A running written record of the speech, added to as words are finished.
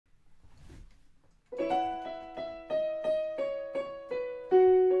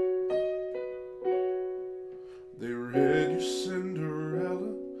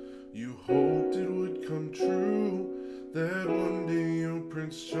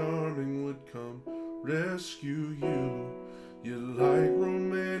would come rescue you. You like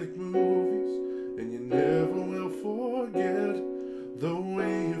romantic movies, and you never will forget the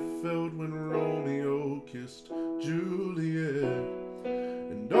way you felt when Romeo kissed Juliet.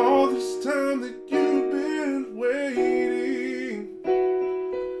 And all this time that you've been waiting,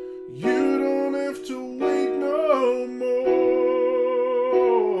 you don't have to wait no more.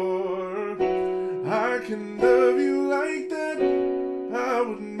 I can love you like that. I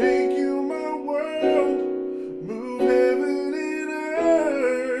would make you my world, move heaven and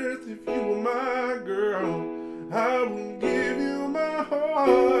earth if you were my girl. I will give you my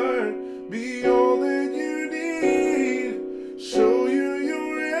heart, be all that you need, show you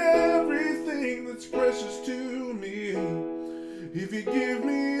you're everything that's precious to me. If you give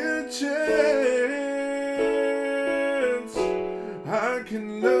me a chance, I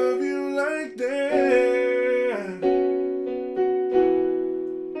can love you like that.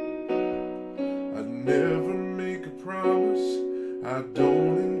 I'd never make a promise I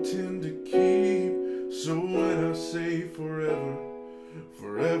don't intend to keep. So when I say forever,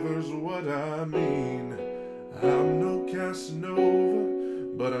 forever's what I mean. I'm no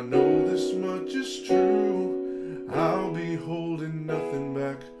Casanova, but I know this much is true. I'll be holding nothing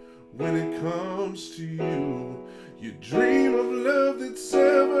back when it comes to you. You dream of love that's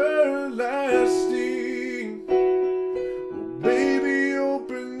everlasting. Well, baby,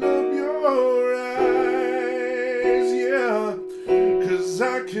 open up your eyes, yeah. 'Cause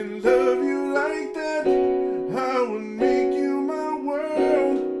I can love you like that. I would make you my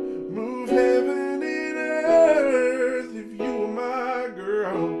world, move heaven and earth if you were my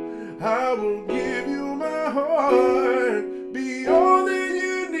girl. I will give you my heart, be all that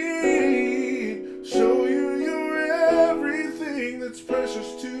you need, show you you're everything that's precious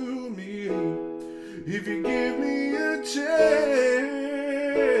to me. If you give me a chance,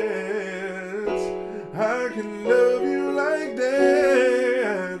 I can love you like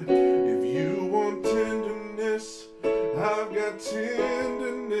that. If you want tenderness, I've got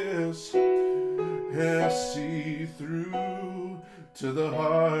tenderness, and I see through to the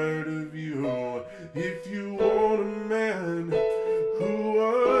heart of you. If you want a man who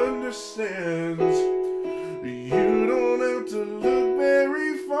understands, you don't have to look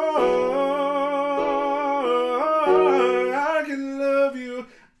very far. I can love you,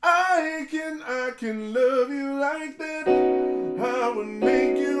 I can love you like that. I would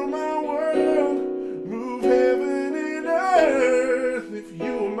make you my world, move heaven and earth if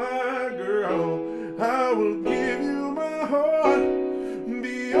you were my girl. I will give you my heart,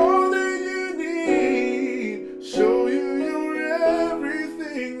 be all that you need, show you you're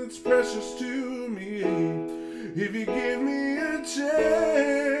everything that's precious to me. If you give me a chance,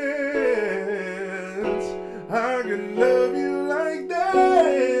 I can love you like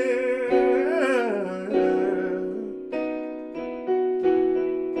that.